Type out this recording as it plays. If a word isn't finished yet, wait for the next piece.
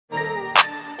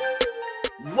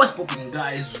What's poppin',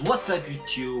 guys? What's up,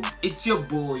 YouTube? It's your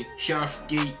boy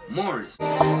Sharafkm Morris.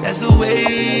 That's the way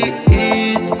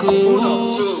it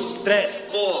goes. 1, 2, 3,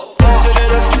 4.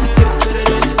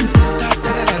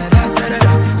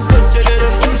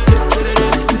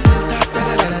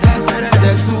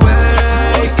 That's the way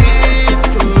it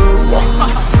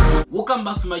goes. Welcome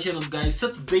back to my channel, guys. So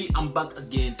today I'm back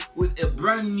again with a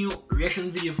brand new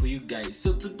reaction video for you guys.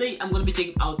 So today I'm gonna be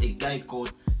checking out a guy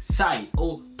called Psy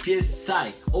or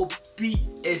PSY or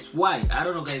PSY. I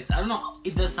don't know, guys. I don't know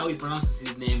if that's how he pronounces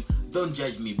his name. Don't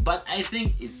judge me, but I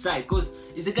think it's Psy because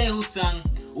it's a guy who sang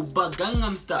Uba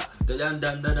Gangnam Style.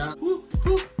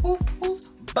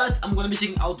 But I'm gonna be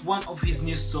checking out one of his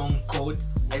new songs called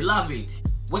I Love It.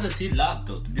 What does he love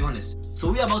though, to be honest?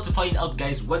 So we're about to find out,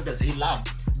 guys, what does he love,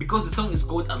 because the song is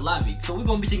called I Love It. So we're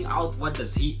gonna be checking out what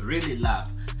does he really love.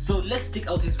 So let's check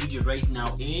out his video right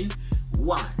now in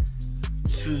 1,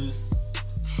 2,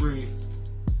 3.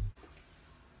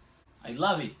 I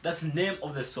Love It. That's the name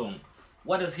of the song.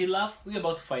 What does he love? We're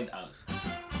about to find out.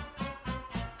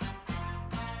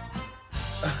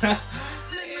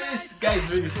 This guy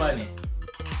is really funny.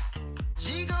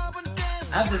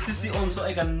 I have the CC on so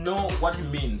I can know what he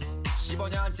means. Just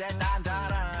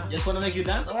wanna make you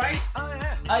dance, alright?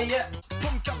 Yeah.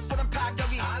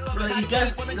 Bro, he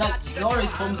does, like, he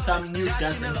always forms some new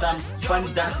dances and some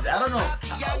funny dances. I don't know.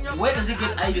 Where does he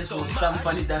get ideas for some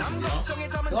funny dances, you know?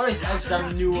 He always has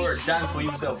some newer dance for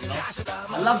himself, you know?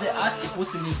 I love the art he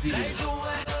puts in his videos.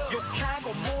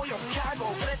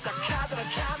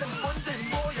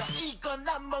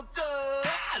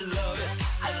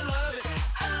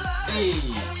 Hey,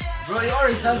 bro, he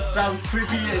always has some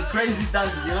creepy and crazy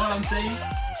dances, you know what I'm saying?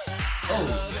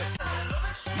 Oh.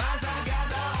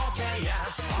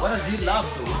 What does he love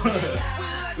though?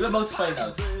 We're about to find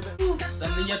out.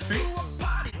 Some ninja tricks?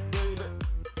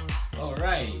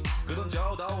 Alright.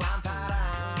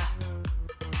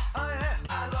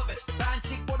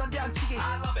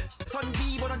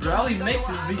 Bro, how he makes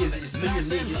his videos is so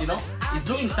unique, you know? He's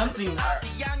doing something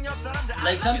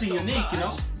like something unique, you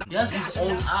know? He has his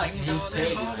own art in his head,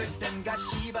 you know?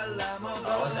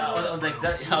 I was like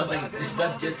that. I was like, is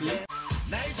that Jet Li?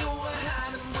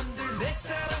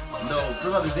 No,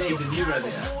 probably there is a mirror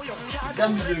there. You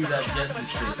can't be doing that just in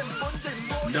space.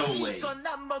 No way.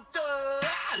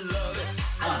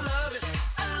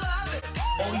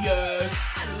 Oh yes.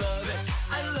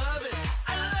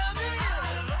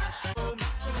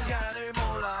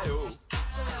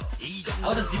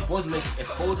 How does he pose like a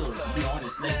photo, to be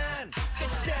honest? Like,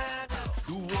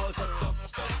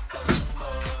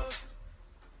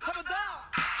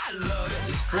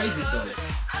 it's crazy though.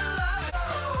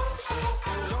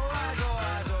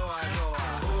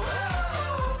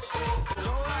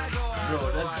 Bro,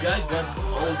 that guy does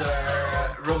all the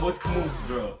robotic moves,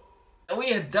 bro.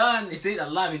 We are done. He said I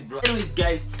love it, bro. Anyways,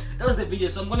 guys, that was the video.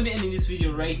 So I'm gonna be ending this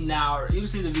video right now. You've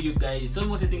seen the video, guys. Tell me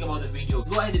what you think about the video.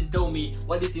 Go ahead and tell me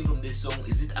what do you think from this song.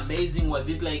 Is it amazing? Was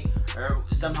it like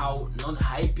somehow not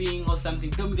hyping or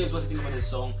something? Tell me, guys, what you think about this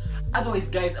song. Otherwise,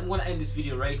 guys, I'm gonna end this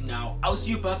video right now. I'll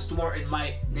see you perhaps tomorrow in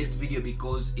my next video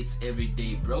because it's every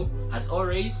day, bro. As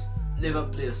always, never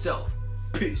play yourself.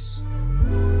 Peace.